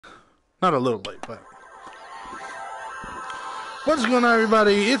Not a little late, but... What's going on,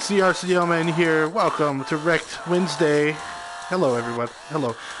 everybody? It's the RCLman here. Welcome to Wrecked Wednesday. Hello, everyone.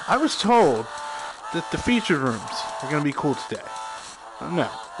 Hello. I was told that the featured rooms are going to be cool today. No,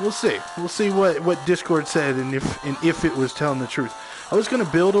 we'll see. We'll see what Discord said and if it was telling the truth. I was going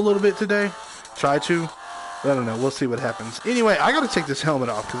to build a little bit today. Try to. But I don't know. We'll see what happens. Anyway, I got to take this helmet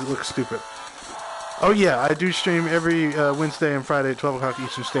off because it looks stupid. Oh, yeah. I do stream every Wednesday and Friday at 12 o'clock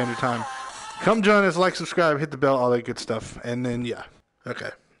Eastern Standard Time. Come join us, like, subscribe, hit the bell, all that good stuff. And then, yeah. Okay.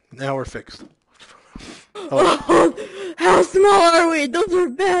 Now we're fixed. Oh, how small are we? Those are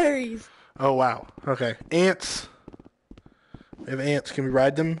batteries. Oh, wow. Okay. Ants. We have ants. Can we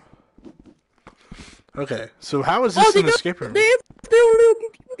ride them? Okay. So how is this an escape room? They have little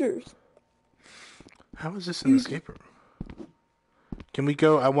computers. How is this an escape room? Can we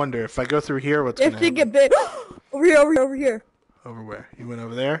go? I wonder. If I go through here, what's going to happen? Get big. Over here, over here. Over where? You went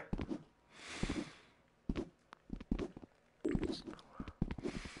over there?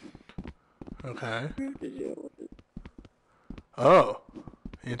 Okay. Oh.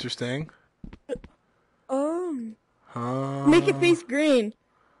 Interesting. Make it face green.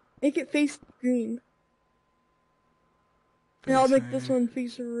 Make it face green. And I'll make this one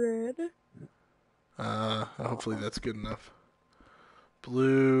face red. Hopefully that's good enough.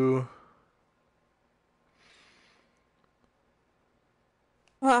 Blue.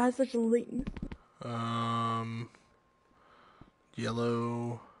 Oh, it has such a latent.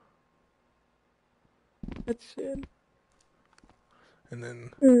 Yellow. That's good. And then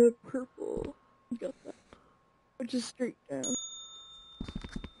purple. You got that. Which is straight down.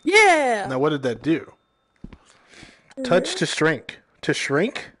 Yeah! Now what did that do? Touch to shrink. To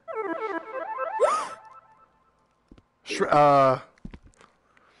shrink?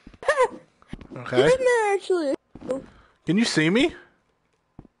 Okay. You're in there, actually. Can you see me?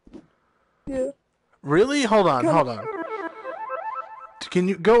 Yeah. Really? Hold on, hold on. Can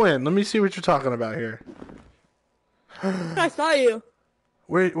you go in? Let me see what you're talking about here. I saw you.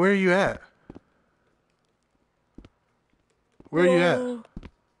 Where are you at? Where are you at?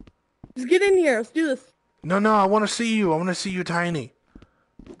 Just get in here. Let's do this. No, I want to see you. I want to see you tiny.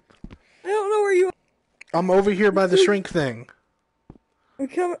 I don't know where you are. I'm over here by the shrink thing. I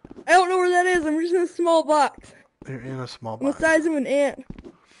don't know where that is. I'm just in a small box. You're in a small I'm the box. size of an ant.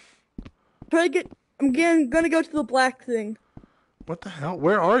 I'm gonna go to the black thing. What the hell?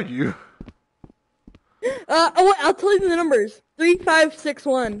 Where are you? I'll tell you the numbers.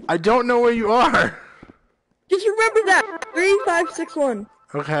 3561. I don't know where you are. Just remember that. 3561.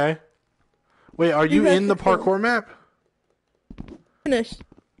 Okay. Wait, are you in the parkour map? Finished.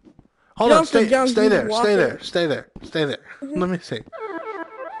 Hold on, stay there. Let me see.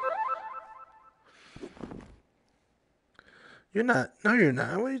 You're not. No, you're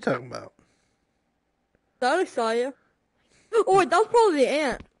not. What are you talking about? Thought I saw you. Oh, wait, that was probably the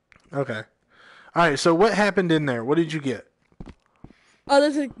ant. Okay. Alright, so what happened in there? What did you get? Oh,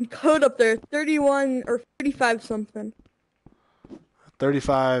 there's a code up there. 31 or 35 something.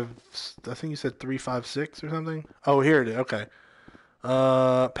 35, I think you said 356 or something? Oh, here it is. Okay.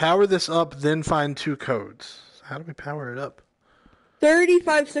 Power this up, then find two codes. How do we power it up?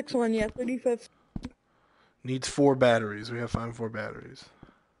 3561, yeah, 35. Needs 4 batteries. We have to find 4 batteries.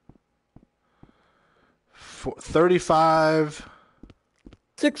 35.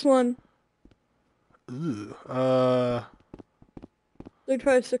 61. Ooh.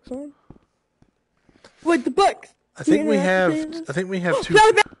 3561. Wait, the books. I think we have 2.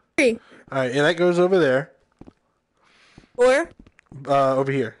 Battery. Alright, yeah, that goes over there. Where?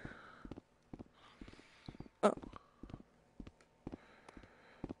 Over here. Oh.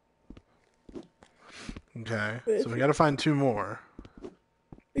 Okay, so we gotta find 2 more.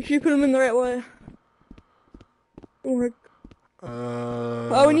 Make sure you put them in the right way.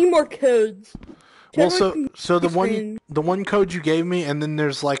 Oh, we need more codes. Well, so the one code you gave me, and then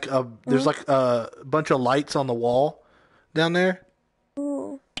there's like a bunch of lights on the wall down there.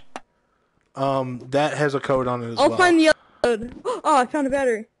 Oh. That has a code on it as well. I'll find the other code. Oh, I found a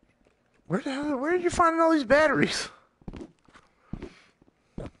battery. Where are you finding all these batteries?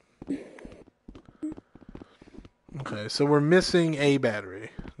 Okay, so we're missing a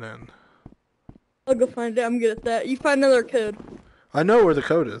battery then. I'll go find it. I'm good at that. You find another code. I know where the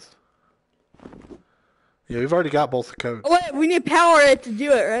code is. Yeah, we've already got both the codes. Oh, wait, we need to power it to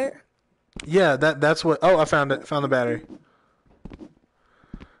do it, right? Yeah, that's what... Oh, I found it. Found the battery.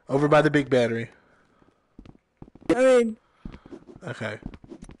 Over by the big battery. I mean... Okay.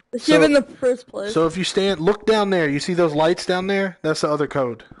 It should have been the first place. So if you look down there, you see those lights down there? That's the other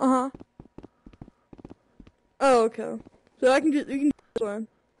code. Uh-huh. Oh, okay. So we can do this one.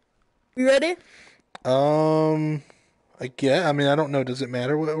 You ready? I get. I mean, I don't know. Does it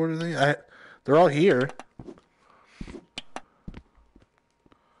matter? What are they? They're all here.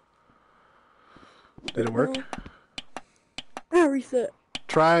 Did it work? Ah, reset.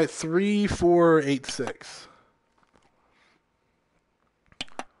 Try 3, 4, 8, 6.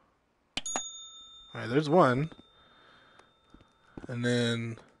 All right, there's one, and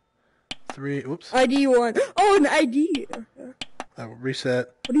then 3. Oops. ID 1. Oh, an ID. I will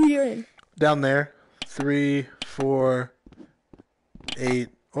reset. What are you doing? Down there. 3, 4, 8.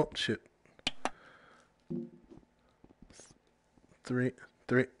 Oh shit. 3,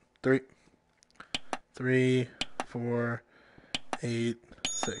 3, 3, 3, 4, 8,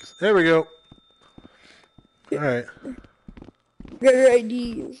 6. There we go. All right. Got your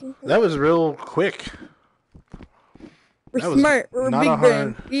IDs. That was real quick. We're smart. We're not big a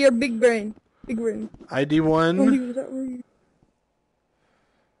brain. hard- We are big brain. Big brain. ID 1.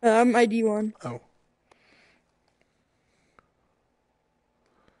 I'm ID 1. Oh.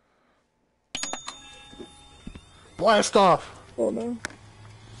 Blast off. Hold on.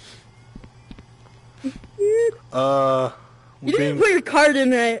 We're You didn't put your card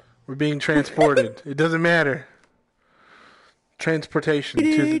in right. we're being transported. It doesn't matter. Transportation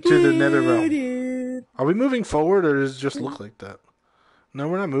to the nether realm. Are we moving forward, or does it just look like that? No,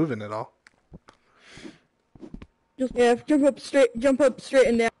 we're not moving at all. Just jump up straight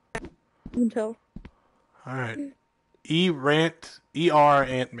and down. You can tell. All right. ER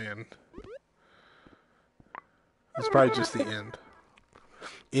Ant-Man. It's probably just the end.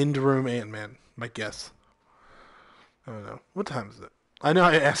 End room Ant-Man, my guess. I don't know. What time is it? I know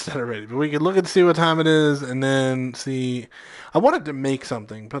I asked that already, but we could look and see what time it is, and then see. I wanted to make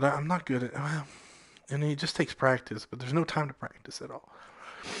something, but I'm not good at. Well, and it just takes practice, but there's no time to practice at all.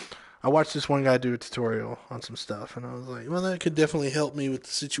 I watched this one guy do a tutorial on some stuff, and I was like, well, that could definitely help me with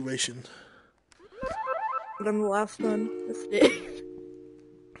the situation. But I'm the last one this day.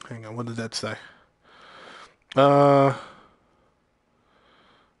 Hang on, what did that say? Oh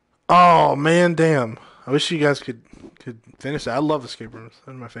man, damn! I wish you guys could finish that. I love escape rooms.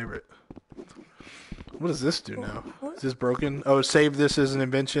 They're my favorite. What does this do now? Is this broken? Oh, save this as an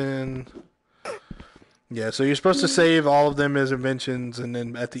invention. Yeah, so you're supposed to save all of them as inventions, and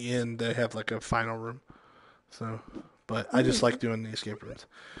then at the end they have like a final room. So, but I just like doing the escape rooms.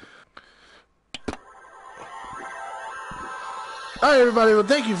 All right, everybody. Well,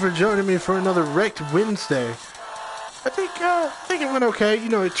 thank you for joining me for another Wrecked Wednesday. I think it went okay. You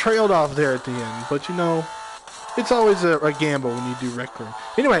know, it trailed off there at the end, but you know, it's always a gamble when you do Wrecked Room.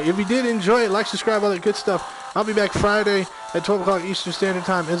 Anyway, if you did enjoy it, like, subscribe, all that good stuff. I'll be back Friday at 12 o'clock Eastern Standard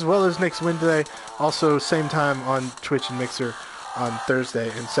Time, as well as next Wednesday. Also, same time on Twitch and Mixer on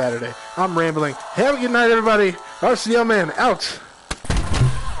Thursday and Saturday. I'm rambling. Have a good night, everybody. RCLman out.